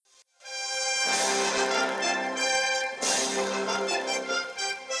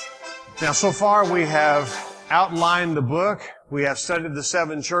Now, so far we have outlined the book. We have studied the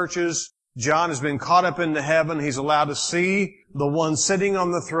 7 churches. John has been caught up into heaven. He's allowed to see the one sitting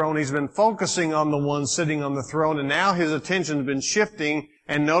on the throne. He's been focusing on the one sitting on the throne, and now his attention has been shifting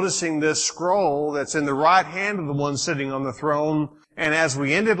and noticing this scroll that's in the right hand of the one sitting on the throne. And as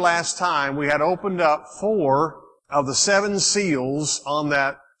we ended last time, we had opened up 4 of the 7 seals on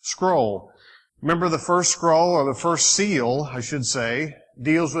that scroll. Remember, the first scroll, or the first seal, I should say,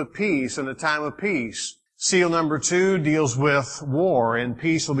 deals with peace and a time of peace. Seal number 2 deals with war, and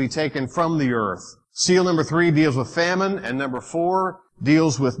peace will be taken from the earth. Seal number 3 deals with famine, and number 4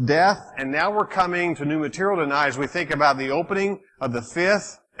 deals with death. And now we're coming to new material tonight as we think about the opening of the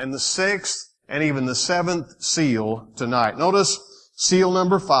 5th and the 6th and even the 7th seal tonight. Notice seal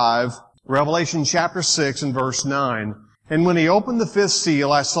number 5, Revelation chapter 6 and verse 9. And when he opened the 5th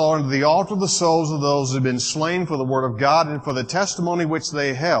seal, I saw under the altar the souls of those who had been slain for the word of God and for the testimony which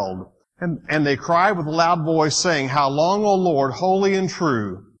they held. And they cried with a loud voice, saying, How long, O Lord, holy and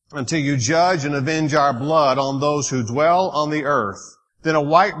true, until you judge and avenge our blood on those who dwell on the earth? Then a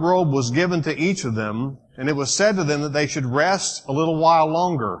white robe was given to each of them, and it was said to them that they should rest a little while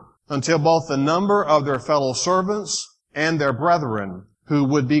longer, until both the number of their fellow servants and their brethren, who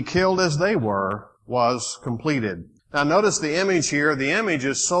would be killed as they were, was completed. Now notice the image here. The image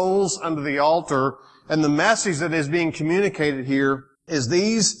is souls under the altar, and the message that is being communicated here is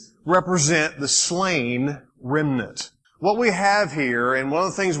these represent the slain remnant. What we have here, and one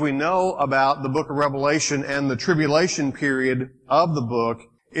of the things we know about the book of Revelation and the tribulation period of the book,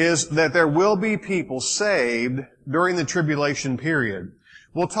 is that there will be people saved during the tribulation period.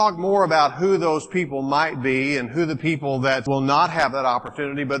 We'll talk more about who those people might be and who the people that will not have that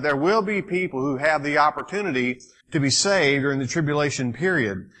opportunity, but there will be people who have the opportunity to be saved during the tribulation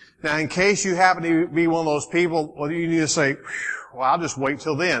period. Now, in case you happen to be one of those people, well, you need to say, well, I'll just wait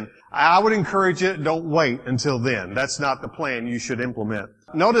till then. I would encourage you, don't wait until then. That's not the plan you should implement.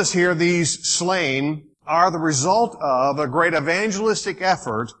 Notice here, these slain are the result of a great evangelistic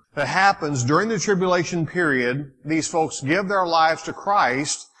effort that happens during the tribulation period. These folks give their lives to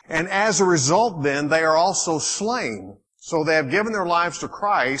Christ, and as a result then, they are also slain. So they have given their lives to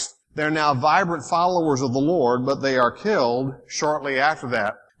Christ. They're now vibrant followers of the Lord, but they are killed shortly after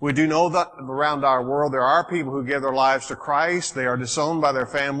that. We do know that around our world there are people who give their lives to Christ. They are disowned by their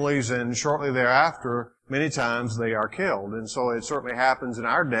families, and shortly thereafter, many times they are killed. And so it certainly happens in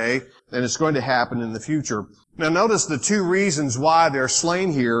our day, and it's going to happen in the future. Now notice the 2 reasons why they're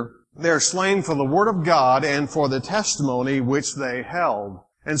slain here. They're slain for the Word of God and for the testimony which they held.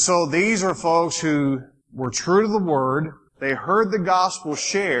 And so these are folks who were true to the Word. They heard the gospel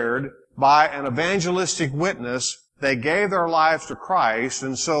shared by an evangelistic witness. They gave their lives to Christ,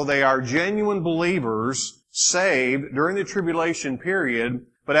 and so they are genuine believers saved during the tribulation period,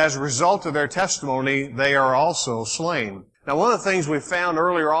 but as a result of their testimony, they are also slain. Now, one of the things we found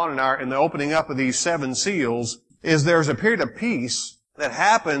earlier on in the opening up of these 7 seals is there's a period of peace that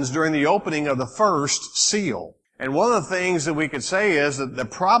happens during the opening of the first seal. And one of the things that we could say is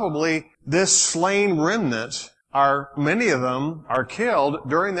that probably this slain remnant many of them are killed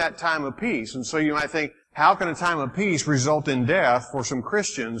during that time of peace. And so you might think, how can a time of peace result in death for some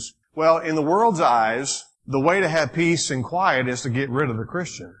Christians? Well, in the world's eyes, the way to have peace and quiet is to get rid of the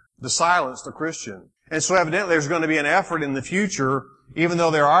Christian, to silence the Christian. And so evidently there's going to be an effort in the future, even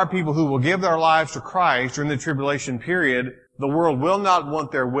though there are people who will give their lives to Christ during the tribulation period, the world will not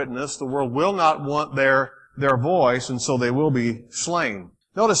want their witness, the world will not want their voice, and so they will be slain.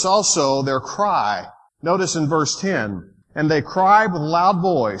 Notice also their cry. Notice in verse 10, And they cried with a loud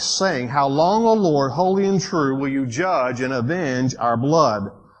voice, saying, How long, O Lord, holy and true, will you judge and avenge our blood?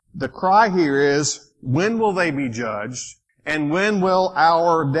 The cry here is, when will they be judged? And when will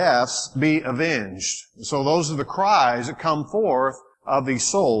our deaths be avenged? So those are the cries that come forth of these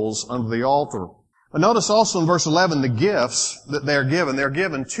souls under the altar. But notice also in verse 11 the gifts that they're given. They're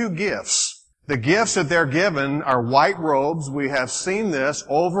given 2 gifts. The gifts that they're given are white robes. We have seen this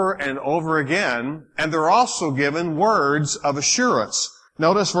over and over again. And they're also given words of assurance.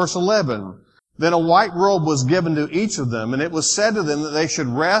 Notice verse 11. Then a white robe was given to each of them, and it was said to them that they should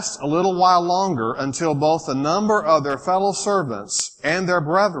rest a little while longer until both the number of their fellow servants and their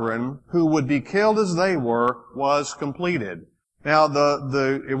brethren, who would be killed as they were, was completed. Now,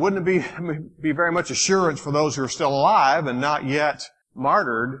 it wouldn't be very much assurance for those who are still alive and not yet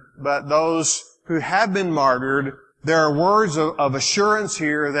martyred, but those who have been martyred, there are words of assurance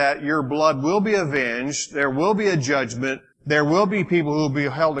here that your blood will be avenged, there will be a judgment, there will be people who will be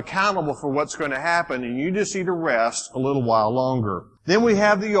held accountable for what's going to happen, and you just need to rest a little while longer. Then we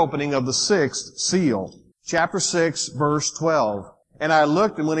have the opening of the 6th seal. Chapter 6, verse 12. And I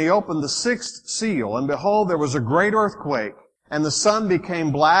looked, and when he opened the sixth seal, and behold, there was a great earthquake, and the sun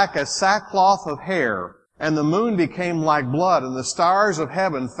became black as sackcloth of hair, and the moon became like blood, and the stars of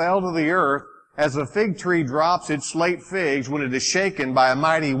heaven fell to the earth, as a fig tree drops its late figs when it is shaken by a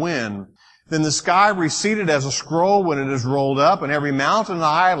mighty wind. Then the sky receded as a scroll when it is rolled up, and every mountain and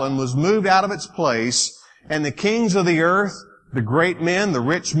island was moved out of its place, and the kings of the earth, the great men, the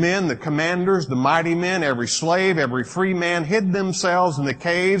rich men, the commanders, the mighty men, every slave, every free man, hid themselves in the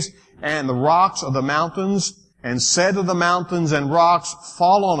caves and the rocks of the mountains, and said to the mountains and rocks,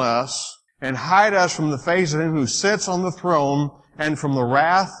 fall on us, and hide us from the face of him who sits on the throne, and from the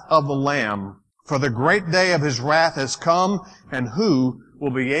wrath of the Lamb. For the great day of his wrath has come, and who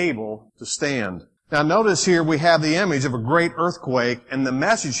will be able to stand? Now notice here we have the image of a great earthquake, and the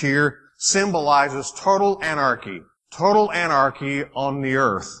message here symbolizes total anarchy. Total anarchy on the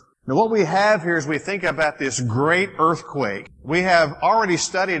earth. Now what we have here as we think about this great earthquake, we have already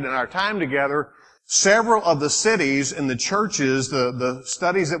studied in our time together several of the cities in the churches, the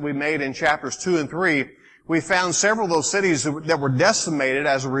studies that we made in chapters 2 and 3. We found several of those cities that were decimated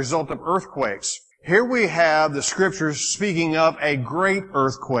as a result of earthquakes. Here we have the scriptures speaking of a great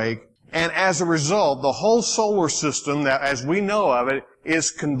earthquake, and as a result, the whole solar system, that as we know of it,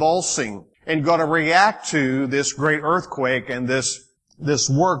 is convulsing and going to react to this great earthquake and this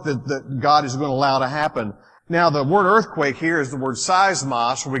work that God is going to allow to happen. Now, the word earthquake here is the word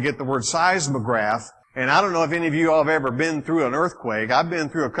seismos, where we get the word seismograph. And I don't know if any of you all have ever been through an earthquake. I've been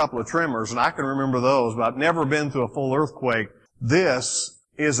through a couple of tremors, and I can remember those, but I've never been through a full earthquake. This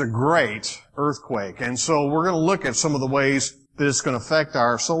is a great earthquake. And so we're going to look at some of the ways that it's going to affect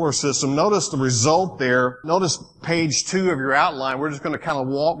our solar system. Notice the result there. Notice page 2 of your outline. We're just going to kind of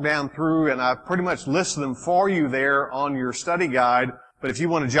walk down through, and I've pretty much listed them for you there on your study guide. But if you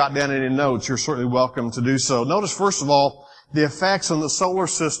want to jot down any notes, you're certainly welcome to do so. Notice, first of all, the effects on the solar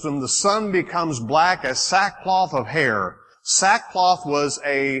system. The sun becomes black as sackcloth of hair. Sackcloth was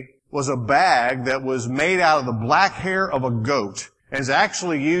a bag that was made out of the black hair of a goat, and is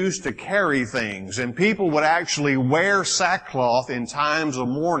actually used to carry things. And people would actually wear sackcloth in times of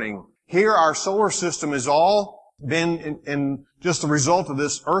mourning. Here, our solar system has all been in just a result of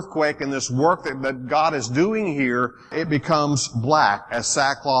this earthquake and this work that God is doing here. It becomes black as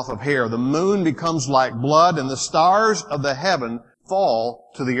sackcloth of hair. The moon becomes like blood, and the stars of the heaven fall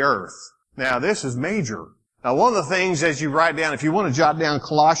to the earth. Now, this is major. Now, one of the things as you write down, if you want to jot down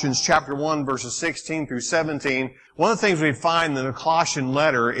Colossians chapter 1, verses 16 through 17, one of the things we find in the Colossian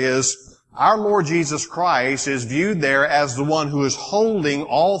letter is our Lord Jesus Christ is viewed there as the one who is holding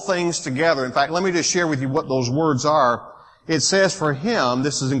all things together. In fact, let me just share with you what those words are. It says, for him,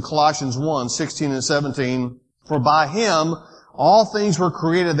 this is in Colossians 1, 16 and 17, for by him all things were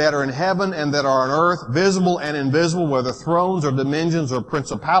created that are in heaven and that are on earth, visible and invisible, whether thrones or dominions or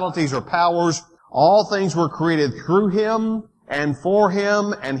principalities or powers. All things were created through him and for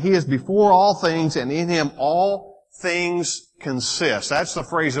him, and he is before all things, and in him all things consist. That's the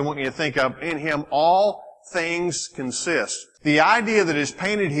phrase I want you to think of. In him all things consist. The idea that is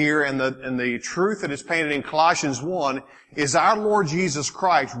painted here and the truth that is painted in Colossians 1 is our Lord Jesus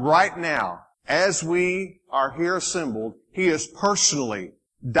Christ right now, as we are here assembled, he is personally,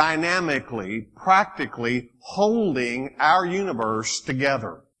 dynamically, practically holding our universe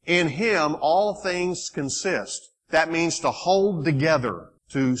together. In him all things consist. That means to hold together,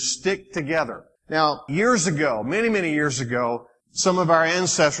 to stick together. Now, years ago, many, many years ago, some of our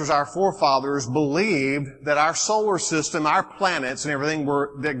ancestors, our forefathers, believed that our solar system, our planets and everything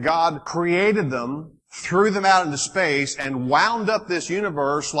that God created them, threw them out into space, and wound up this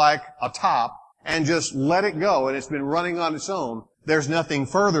universe like a top, and just let it go, and it's been running on its own. There's nothing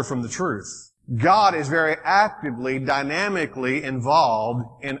further from the truth. God is very actively, dynamically involved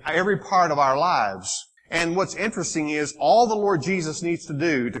in every part of our lives. And what's interesting is all the Lord Jesus needs to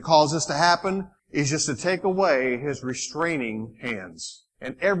do to cause this to happen is just to take away his restraining hands,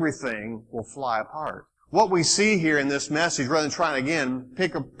 and everything will fly apart. What we see here in this message, rather than trying to, again,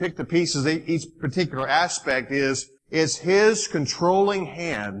 pick the pieces, each particular aspect is his controlling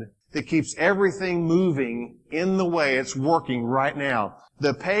hand that keeps everything moving in the way it's working right now.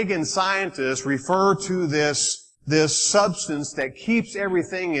 The pagan scientists refer to this substance that keeps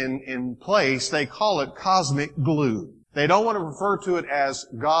everything in place. They call it cosmic glue. They don't want to refer to it as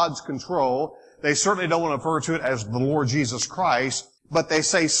God's control. They certainly don't want to refer to it as the Lord Jesus Christ, but they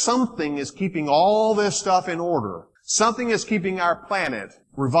say something is keeping all this stuff in order. Something is keeping our planet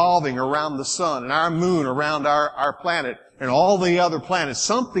revolving around the sun and our moon around our planet and all the other planets.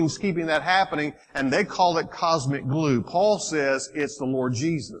 Something's keeping that happening, and they call it cosmic glue. Paul says it's the Lord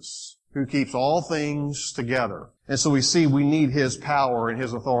Jesus. who keeps all things together. And so we see we need His power and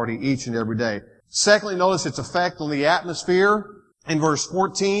His authority each and every day. Secondly, notice its effect on the atmosphere in verse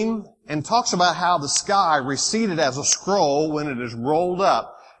 14, and talks about how the sky receded as a scroll when it is rolled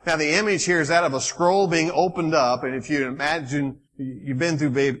up. Now the image here is that of a scroll being opened up, and if you imagine, you've been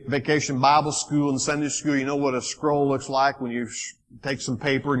through vacation Bible school and Sunday school, you know what a scroll looks like when you take some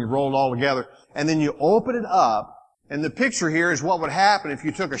paper and you roll it all together, and then you open it up, and the picture here is what would happen if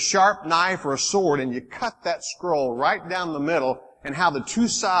you took a sharp knife or a sword and you cut that scroll right down the middle, and how the two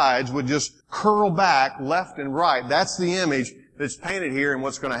sides would just curl back left and right. That's the image that's painted here and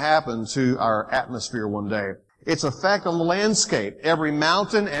what's going to happen to our atmosphere one day. Its effect on the landscape. Every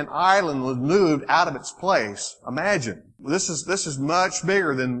mountain and island was moved out of its place. Imagine. This is much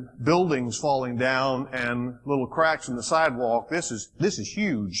bigger than buildings falling down and little cracks in the sidewalk. This is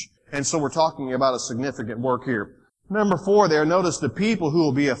huge. And so we're talking about a significant work here. Number 4 there, notice the people who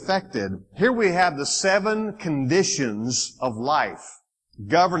will be affected. Here we have the 7 conditions of life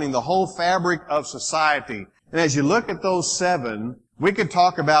governing the whole fabric of society. And as you look at those 7, we could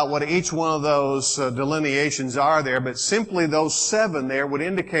talk about what each one of those delineations are there, but simply those 7 there would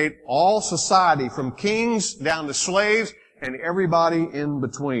indicate all society, from kings down to slaves and everybody in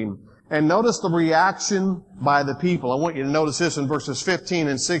between. And notice the reaction by the people. I want you to notice this in verses 15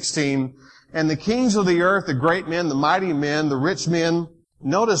 and 16. And the kings of the earth, the great men, the mighty men, the rich men,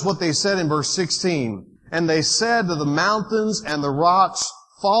 notice what they said in verse 16. And they said to the mountains and the rocks,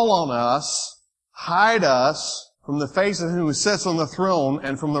 fall on us, hide us from the face of him who sits on the throne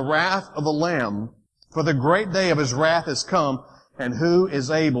and from the wrath of the Lamb. For the great day of his wrath is come, and who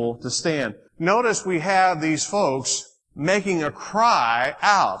is able to stand? Notice we have these folks making a cry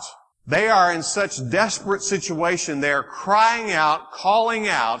out. They are in such desperate situation. They're crying out, calling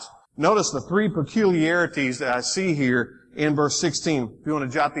out. Notice the 3 peculiarities that I see here in verse 16. If you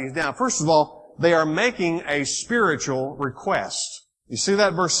want to jot these down. First of all, they are making a spiritual request. You see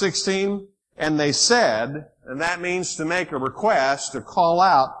that verse 16? And they said, and that means to make a request, to call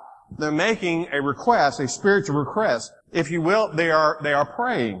out. They're making a request, a spiritual request. If you will, they are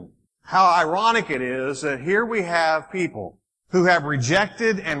praying. How ironic it is that here we have people who have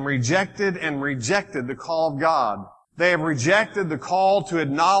rejected and rejected and rejected the call of God. They have rejected the call to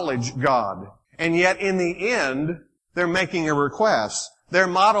acknowledge God. And yet in the end, they're making a request. Their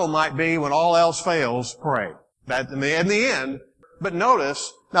motto might be, when all else fails, pray. That in the end. But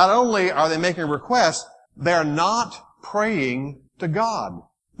notice, not only are they making a request, they're not praying to God.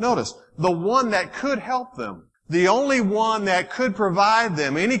 Notice, the one that could help them, the only one that could provide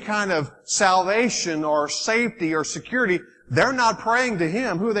them any kind of salvation or safety or security, they're not praying to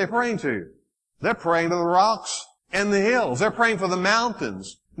Him. Who are they praying to? They're praying to the rocks and the hills. They're praying for the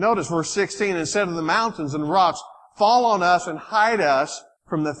mountains. Notice verse 16, instead of the mountains and rocks, fall on us and hide us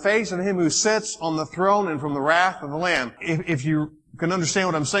from the face of Him who sits on the throne and from the wrath of the Lamb. If you can understand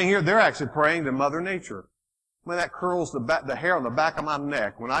what I'm saying here, they're actually praying to Mother Nature. When that curls the hair on the back of my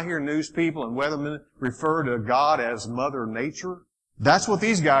neck, when I hear news people and weathermen refer to God as Mother Nature, that's what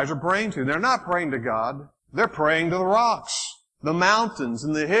these guys are praying to. They're not praying to God. They're praying to the rocks, the mountains,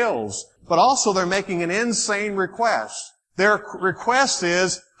 and the hills. But also they're making an insane request. Their request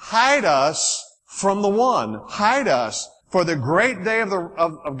is, hide us from the one. Hide us. For the great day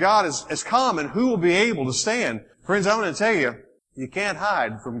of God has come, and who will be able to stand? Friends, I'm going to tell you, you can't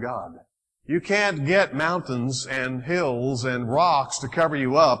hide from God. You can't get mountains and hills and rocks to cover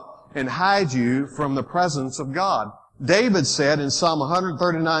you up and hide you from the presence of God. David said in Psalm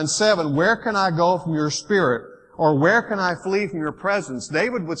 139:7, where can I go from your spirit? Or where can I flee from your presence?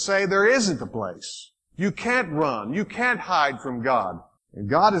 David would say there isn't a place. You can't run. You can't hide from God. And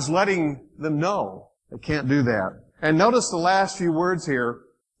God is letting them know they can't do that. And notice the last few words here.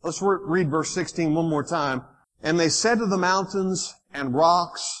 Let's read verse 16 one more time. And they said to the mountains and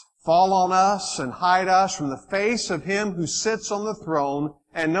rocks, fall on us and hide us from the face of Him who sits on the throne.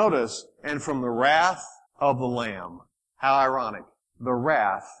 And notice, and from the wrath of the Lamb. How ironic. The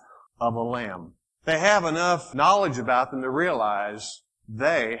wrath of a Lamb. They have enough knowledge about them to realize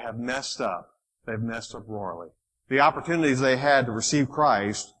they have messed up. They've messed up royally. The opportunities they had to receive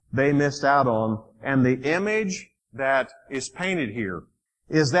Christ, they missed out on. And the image that is painted here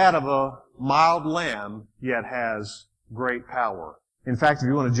is that of a mild lamb, yet has great power. In fact, if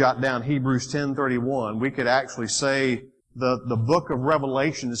you want to jot down Hebrews 10:31, we could actually say the book of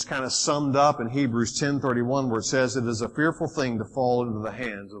Revelation is kind of summed up in Hebrews 10:31, where it says it is a fearful thing to fall into the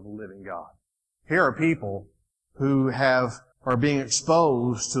hands of the living God. Here are people who are being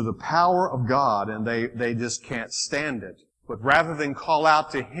exposed to the power of God, and they just can't stand it. But rather than call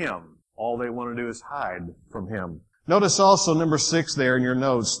out to Him, all they want to do is hide from Him. Notice also number 6 there in your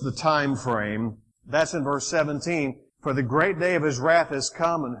notes, the time frame. That's in verse 17. For the great day of His wrath has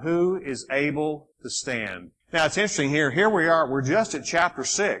come, and who is able to stand? Now it's interesting here. Here we are. We're just at chapter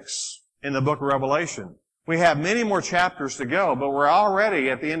 6 in the book of Revelation. We have many more chapters to go, but we're already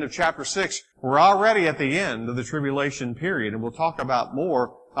at the end of chapter 6. We're already at the end of the tribulation period, and we'll talk about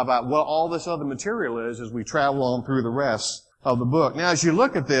more about what all this other material is as we travel on through the rest of the book. Now, as you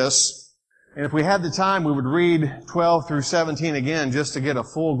look at this, and if we had the time, we would read 12 through 17 again just to get a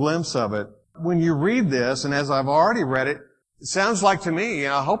full glimpse of it. When you read this, and as I've already read it, it sounds like to me,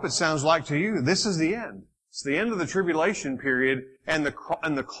 and I hope it sounds like to you, this is the end. It's the end of the tribulation period, and the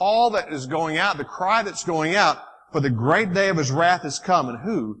call that is going out, the cry that's going out, for the great day of His wrath is come, and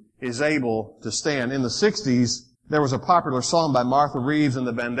who is able to stand? In the 60s, there was a popular song by Martha Reeves and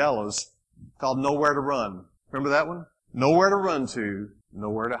the Vandellas called Nowhere to Run. Remember that one? Nowhere to run to,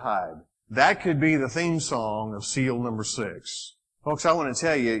 nowhere to hide. That could be the theme song of seal number 6. Folks, I want to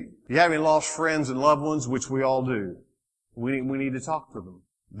tell you, if you have any lost friends and loved ones, which we all do, we need to talk to them.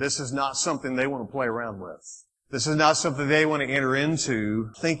 This is not something they want to play around with. This is not something they want to enter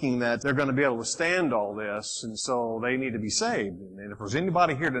into thinking that they're going to be able to withstand all this, and so they need to be saved. And if there's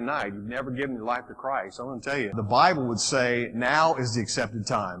anybody here tonight who've never given your life to Christ, I want to tell you, the Bible would say, now is the accepted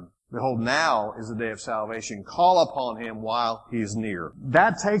time. Behold, now is the day of salvation. Call upon Him while He is near.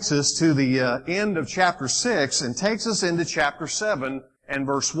 That takes us to the end of chapter 6 and takes us into chapter 7 and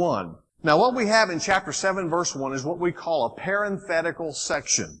verse 1. Now, what we have in chapter 7, verse 1 is what we call a parenthetical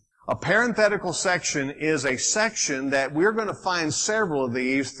section. A parenthetical section is a section that we're going to find several of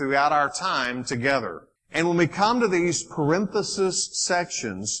these throughout our time together. And when we come to these parenthesis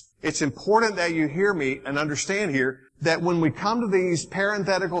sections, it's important that you hear me and understand here that when we come to these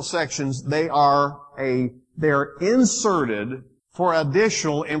parenthetical sections, they are inserted for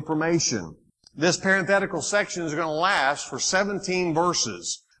additional information. This parenthetical section is going to last for 17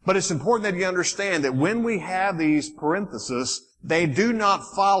 verses. But it's important that you understand that when we have these parentheses, they do not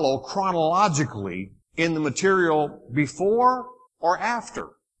follow chronologically in the material before or after.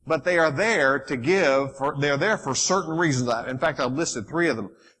 But they are there they're there for certain reasons. In fact, I've listed 3 of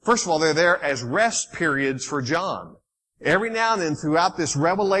them. First of all, they're there as rest periods for John. Every now and then throughout this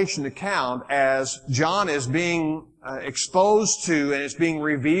Revelation account, as John is being exposed to and it's being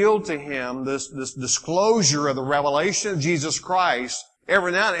revealed to him, this disclosure of the revelation of Jesus Christ,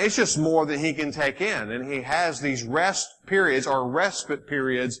 every now and then, it's just more than he can take in. And he has these rest periods or respite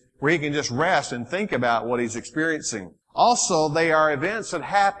periods where he can just rest and think about what he's experiencing. Also, they are events that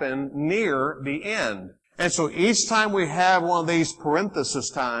happen near the end. And so each time we have one of these parenthesis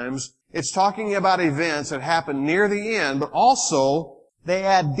times, it's talking about events that happen near the end, but also they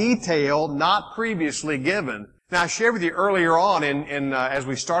add detail not previously given. Now, I shared with you earlier on as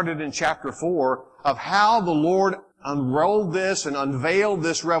we started in chapter 4 of how the Lord unrolled this and unveiled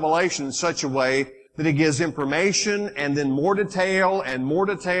this revelation in such a way that it gives information and then more detail, and we're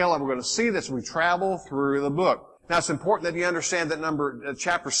going to see this as we travel through the book. Now, it's important that you understand that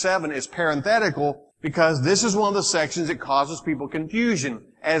chapter 7 is parenthetical because this is one of the sections that causes people confusion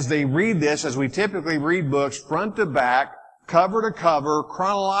as they read this, as we typically read books front to back, cover to cover,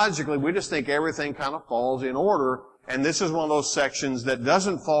 chronologically. We just think everything kind of falls in order. And this is one of those sections that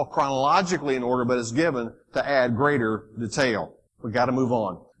doesn't fall chronologically in order, but is given to add greater detail. We've got to move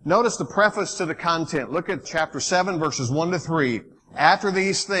on. Notice the preface to the content. Look at chapter 7, verses 1 to 3. After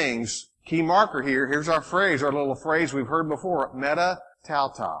these things, key marker here, here's our phrase, our little phrase we've heard before, meta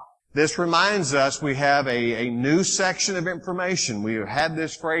tauta. This reminds us we have a new section of information. We have had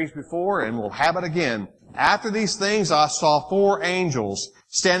this phrase before, and we'll have it again. After these things, I saw 4 angels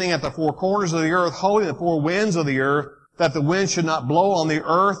standing at the 4 corners of the earth, holding the 4 winds of the earth, that the wind should not blow on the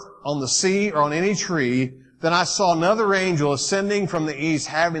earth, on the sea, or on any tree. Then I saw another angel ascending from the east,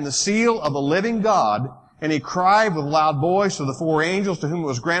 having the seal of the living God, and he cried with a loud voice to the 4 angels to whom it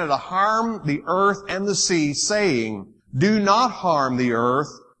was granted to harm the earth and the sea, saying, Do not harm the earth,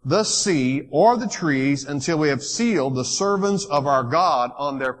 the sea, or the trees, until we have sealed the servants of our God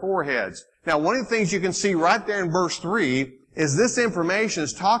on their foreheads. Now, one of the things you can see right there in verse 3 is this information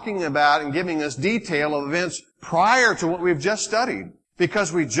is talking about and giving us detail of events prior to what we've just studied.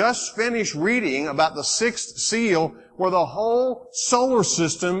 Because we just finished reading about the 6th seal where the whole solar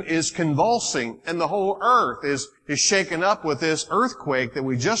system is convulsing and the whole earth is shaken up with this earthquake that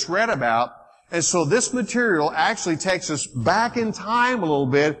we just read about. And so this material actually takes us back in time a little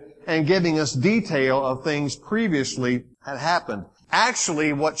bit and giving us detail of things previously had happened.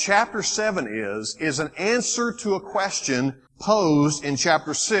 Actually, what chapter 7 is an answer to a question posed in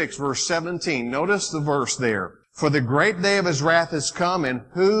chapter 6, verse 17. Notice the verse there. For the great day of His wrath has come, and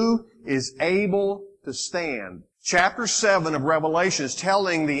who is able to stand? Chapter 7 of Revelation is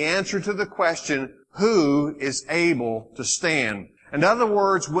telling the answer to the question, who is able to stand? In other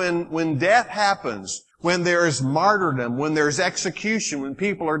words, when death happens, when there is martyrdom, when there's execution, when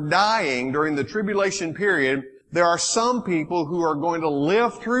people are dying during the tribulation period, there are some people who are going to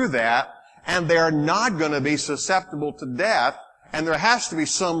live through that, and they're not going to be susceptible to death, and there has to be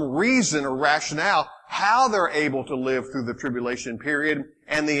some reason or rationale how they're able to live through the tribulation period,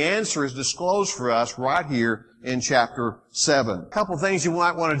 and the answer is disclosed for us right here in chapter 7. A couple things you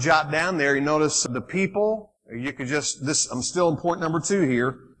might want to jot down there. You notice the people. You could I'm still in point number 2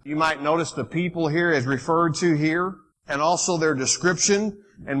 here. You might notice the people here as referred to here, and also their description,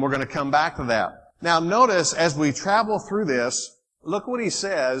 and we're going to come back to that. Now notice, as we travel through this, look what he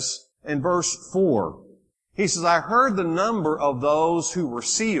says in verse 4. He says, I heard the number of those who were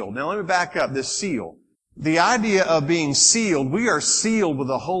sealed. Now let me back up this seal. The idea of being sealed, we are sealed with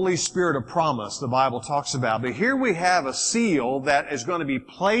the Holy Spirit of promise, the Bible talks about. But here we have a seal that is going to be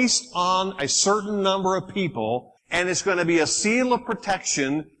placed on a certain number of people, and it's going to be a seal of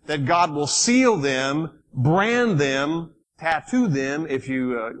protection that God will seal them, brand them, tattoo them, if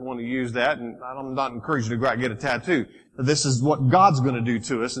you want to use that. And I'm not encouraging you to go out and get a tattoo. This is what God's going to do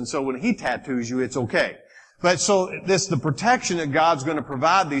to us, and so when He tattoos you, it's okay. But so the protection that God's going to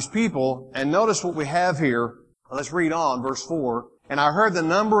provide these people, and notice what we have here. Let's read on, verse 4. And I heard the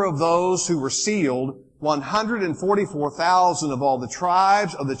number of those who were sealed, 144,000 of all the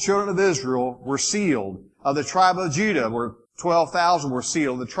tribes of the children of Israel were sealed. Of the tribe of Judah, 12,000 were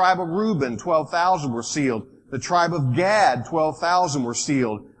sealed. The tribe of Reuben, 12,000 were sealed. The tribe of Gad, 12,000 were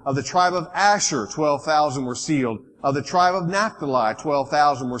sealed. Of the tribe of Asher, 12,000 were sealed. Of the tribe of Naphtali,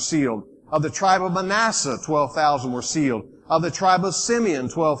 12,000 were sealed. Of the tribe of Manasseh, 12,000 were sealed. Of the tribe of Simeon,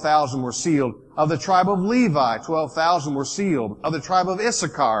 12,000 were sealed. Of the tribe of Levi, 12,000 were sealed. Of the tribe of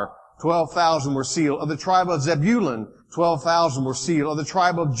Issachar, 12,000 were sealed. Of the tribe of Zebulun, 12,000 were sealed. Of the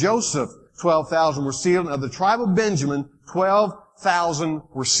tribe of Joseph, 12,000 were sealed. And of the tribe of Benjamin, 12,000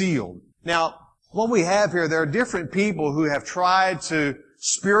 were sealed. Now, what we have here, there are different people who have tried to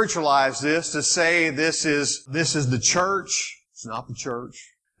spiritualize this, to say this is the church. It's not the church.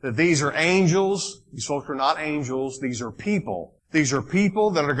 That these are angels. These folks are not angels. These are people. These are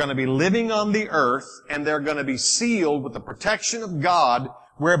people that are going to be living on the earth, and they're going to be sealed with the protection of God,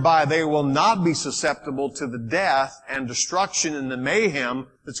 whereby they will not be susceptible to the death and destruction and the mayhem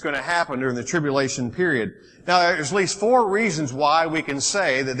that's going to happen during the tribulation period. Now, there's at least 4 reasons why we can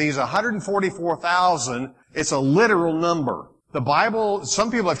say that these 144,000, it's a literal number. The Bible,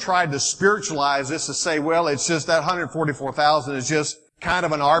 some people have tried to spiritualize this to say, well, it's just that 144,000 is just kind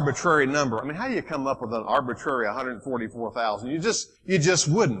of an arbitrary number. I mean, how do you come up with an arbitrary 144,000? You just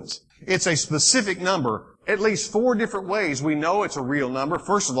wouldn't. It's a specific number. At least 4 different ways we know it's a real number.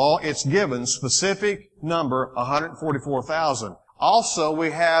 First of all, it's given specific number 144,000. Also, we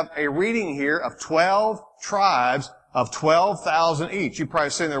have a reading here of 12 tribes of 12,000 each. You're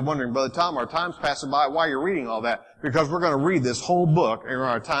probably sitting there wondering, Brother Tom, our time's passing by. Why you're reading all that? Because we're going to read this whole book in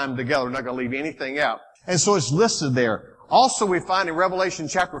our time together. We're not going to leave anything out. And so it's listed there. Also, we find in Revelation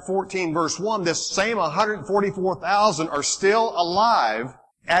chapter 14, verse 1, this same 144,000 are still alive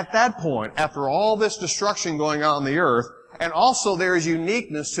at that point, after all this destruction going on the earth. And also, there is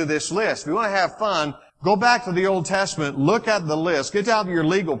uniqueness to this list. If you want to have fun, go back to the Old Testament, look at the list, get out your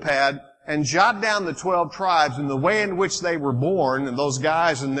legal pad, and jot down the 12 tribes and the way in which they were born, and those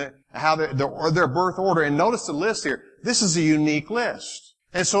guys, and how their birth order. And notice the list here. This is a unique list.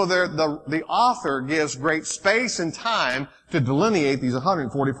 And so the author gives great space and time to delineate these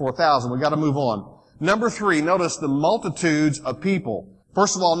 144,000. We've got to move on. Number 3, notice the multitudes of people.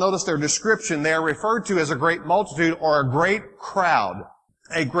 First of all, notice their description. They are referred to as a great multitude or a great crowd.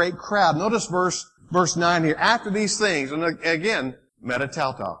 A great crowd. Notice verse 9 here. After these things, and again,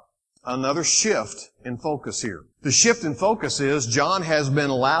 metatauta. Another shift in focus here. The shift in focus is John has been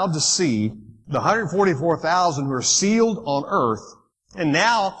allowed to see the 144,000 who are sealed on earth. And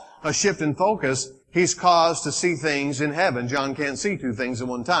now, a shift in focus, he's caused to see things in heaven. John can't see 2 things at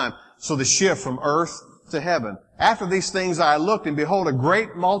one time. So the shift from earth to heaven. After these things I looked, and behold, a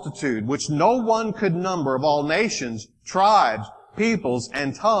great multitude, which no one could number, of all nations, tribes, peoples,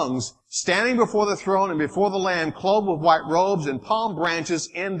 and tongues, standing before the throne and before the Lamb, clothed with white robes and palm branches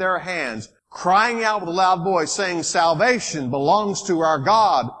in their hands, crying out with a loud voice, saying, Salvation belongs to our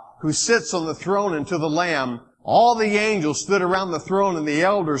God, who sits on the throne, and to the Lamb. All the angels stood around the throne, and the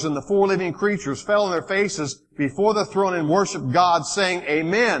elders and the 4 living creatures fell on their faces before the throne and worshiped God, saying,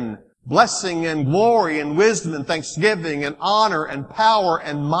 Amen. Blessing and glory and wisdom and thanksgiving and honor and power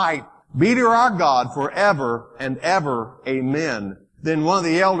and might be to our God forever and ever. Amen. Then one of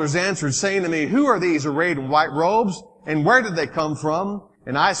the elders answered, saying to me, Who are these arrayed in white robes? And where did they come from?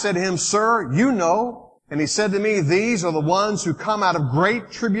 And I said to him, Sir, you know. And he said to me, These are the ones who come out of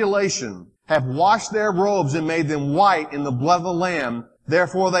great tribulation, have washed their robes and made them white in the blood of the Lamb.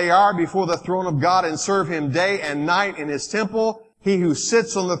 Therefore they are before the throne of God and serve Him day and night in His temple. He who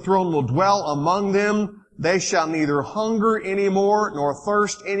sits on the throne will dwell among them. They shall neither hunger any more, nor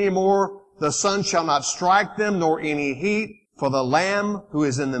thirst any more. The sun shall not strike them, nor any heat. For the Lamb who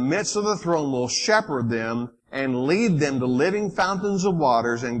is in the midst of the throne will shepherd them and lead them to living fountains of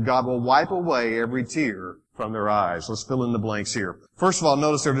waters, and God will wipe away every tear from their eyes. Let's fill in the blanks here. First of all,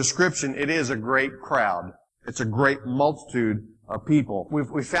 notice their description. It is a great crowd. It's a great multitude of people.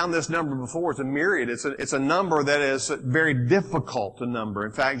 We've found this number before. It's a myriad. It's a number that is very difficult to number.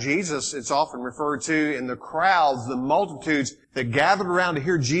 In fact, Jesus, it's often referred to in the crowds, the multitudes that gathered around to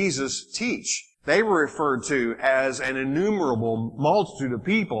hear Jesus teach. They were referred to as an innumerable multitude of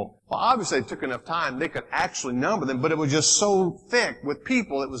people. Well, obviously it took enough time they could actually number them, but it was just so thick with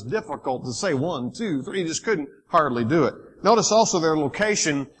people it was difficult to say 1, 2, 3. You just couldn't hardly do it. Notice also their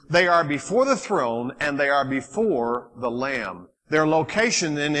location. They are before the throne and they are before the Lamb. Their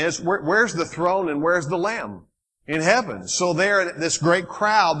location then is, where's the throne and where's the Lamb? In heaven. So there, this great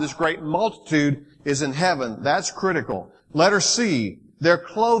crowd, this great multitude is in heaven. That's critical. Letter C, their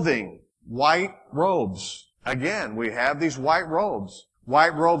clothing. White robes. Again, we have these white robes.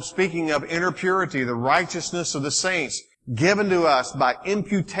 White robes speaking of inner purity, the righteousness of the saints, given to us by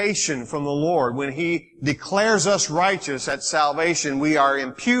imputation from the Lord. When He declares us righteous at salvation, we are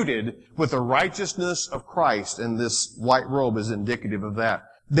imputed with the righteousness of Christ, and this white robe is indicative of that.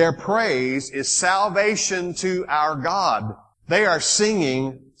 Their praise is salvation to our God. They are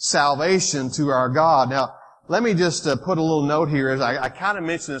singing salvation to our God. Now, let me just put a little note here. As I kind of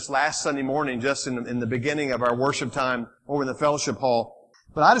mentioned this last Sunday morning, just in the beginning of our worship time over in the fellowship hall.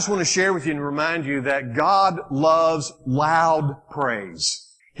 But I just want to share with you and remind you that God loves loud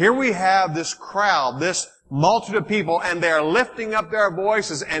praise. Here we have this crowd, this multitude of people, and they're lifting up their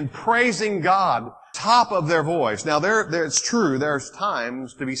voices and praising God, top of their voice. Now, it's true, there's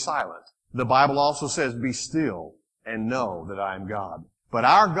times to be silent. The Bible also says, Be still and know that I am God. But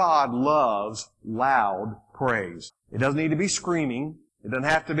our God loves loud praise. It doesn't need to be screaming. It doesn't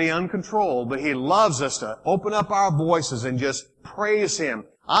have to be uncontrolled, but He loves us to open up our voices and just praise Him.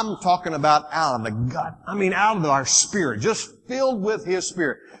 I'm talking about out of the gut. Out of our spirit, just filled with His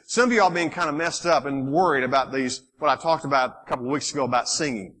Spirit. Some of y'all being kind of messed up and worried about what I talked about a couple of weeks ago about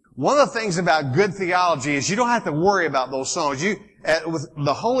singing. One of the things about good theology is you don't have to worry about those songs. With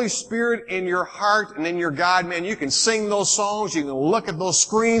the Holy Spirit in your heart and in your guide, man, you can sing those songs, you can look at those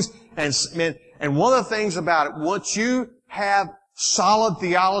screens, and one of the things about it, once you have solid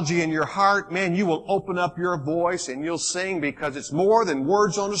theology in your heart, man, you will open up your voice and you'll sing, because it's more than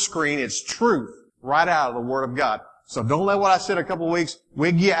words on the screen. It's truth right out of the Word of God. So don't let what I said a couple of weeks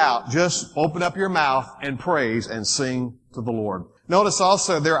wig you out. Just open up your mouth and praise and sing to the Lord. Notice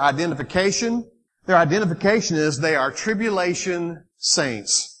also their identification. Their identification is they are tribulation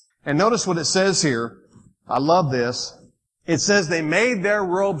saints. And notice what it says here. I love this. It says they made their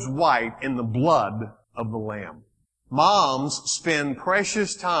robes white in the blood of the Lamb. Moms spend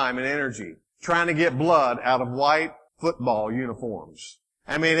precious time and energy trying to get blood out of white football uniforms.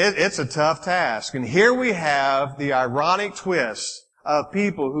 It's a tough task. And here we have the ironic twist of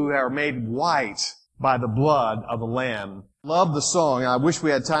people who are made white by the blood of the Lamb. Love the song. I wish we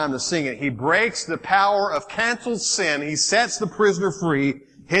had time to sing it. He breaks the power of canceled sin. He sets the prisoner free.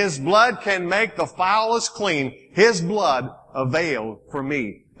 His blood can make the foulest clean. His blood availed for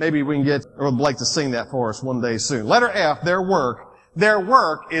me. Maybe we can get Earl Blake to sing that for us one day soon. Letter F, their work. Their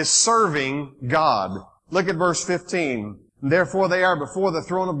work is serving God. Look at verse 15. Therefore they are before the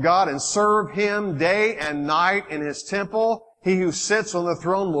throne of God and serve Him day and night in His temple. He who sits on the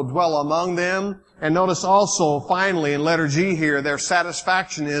throne will dwell among them. And notice also, finally, in letter G here, their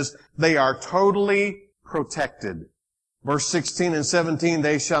satisfaction is they are totally protected. Verse 16 and 17,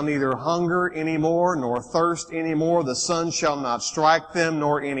 they shall neither hunger any more, nor thirst any more. The sun shall not strike them,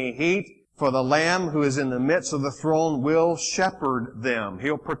 nor any heat. For the Lamb who is in the midst of the throne will shepherd them.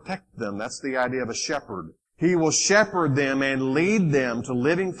 He'll protect them. That's the idea of a shepherd. He will shepherd them and lead them to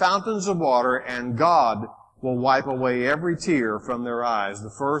living fountains of water, and God will wipe away every tear from their eyes.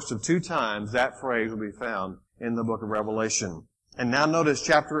 The first of 2 times that phrase will be found in the book of Revelation. And now notice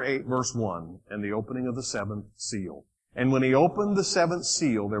chapter 8, verse 1, and the opening of the 7th seal. And when He opened the 7th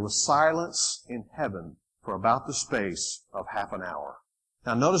seal, there was silence in heaven for about the space of half an hour.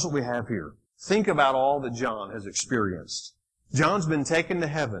 Now notice what we have here. Think about all that John has experienced. John's been taken to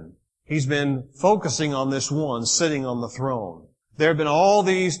heaven. He's been focusing on this one sitting on the throne. There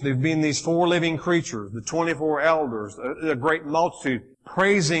have been these four living creatures, the 24 elders, a great multitude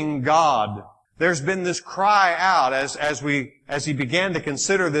praising God. There's been this cry out as he began to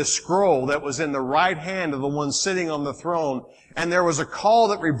consider this scroll that was in the right hand of the one sitting on the throne. And there was a call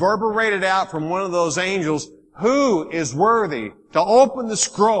that reverberated out from one of those angels, who is worthy to open the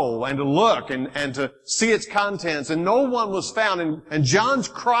scroll and to look and to see its contents? And no one was found. And John's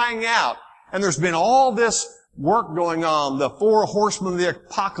crying out. And there's been all this work going on. The four horsemen of the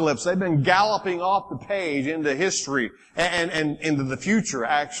apocalypse, they've been galloping off the page into history and into the future,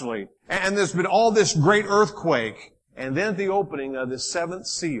 actually. And there's been all this great earthquake. And then at the opening of the seventh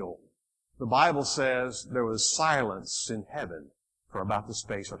seal, the Bible says there was silence in heaven for about the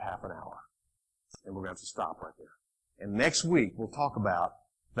space of half an hour. And we're going to have to stop right there. And next week, we'll talk about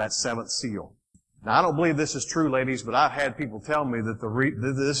that seventh seal. Now, I don't believe this is true, ladies, but I've had people tell me that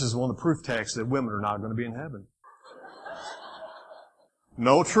this is one of the proof texts that women are not going to be in heaven.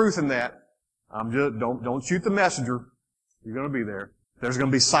 No truth in that. Don't shoot the messenger. You're going to be there. There's going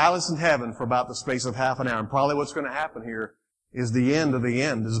to be silence in heaven for about the space of half an hour. And probably what's going to happen here is the end of the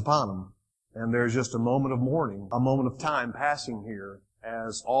end is upon them. And there's just a moment of mourning, a moment of time passing here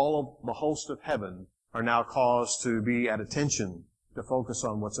as all of the host of heaven are now caused to be at attention to focus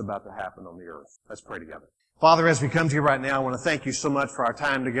on what's about to happen on the earth. Let's pray together. Father, as we come to you right now, I want to thank you so much for our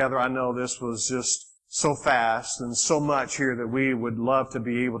time together. I know this was just so fast and so much here that we would love to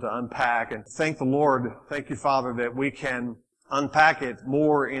be able to unpack. And thank the Lord, thank you, Father, that we can unpack it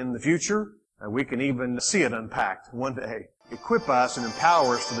more in the future, and we can even see it unpacked one day. Equip us and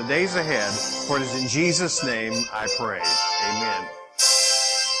empower us for the days ahead, for it is in Jesus' name I pray. Amen.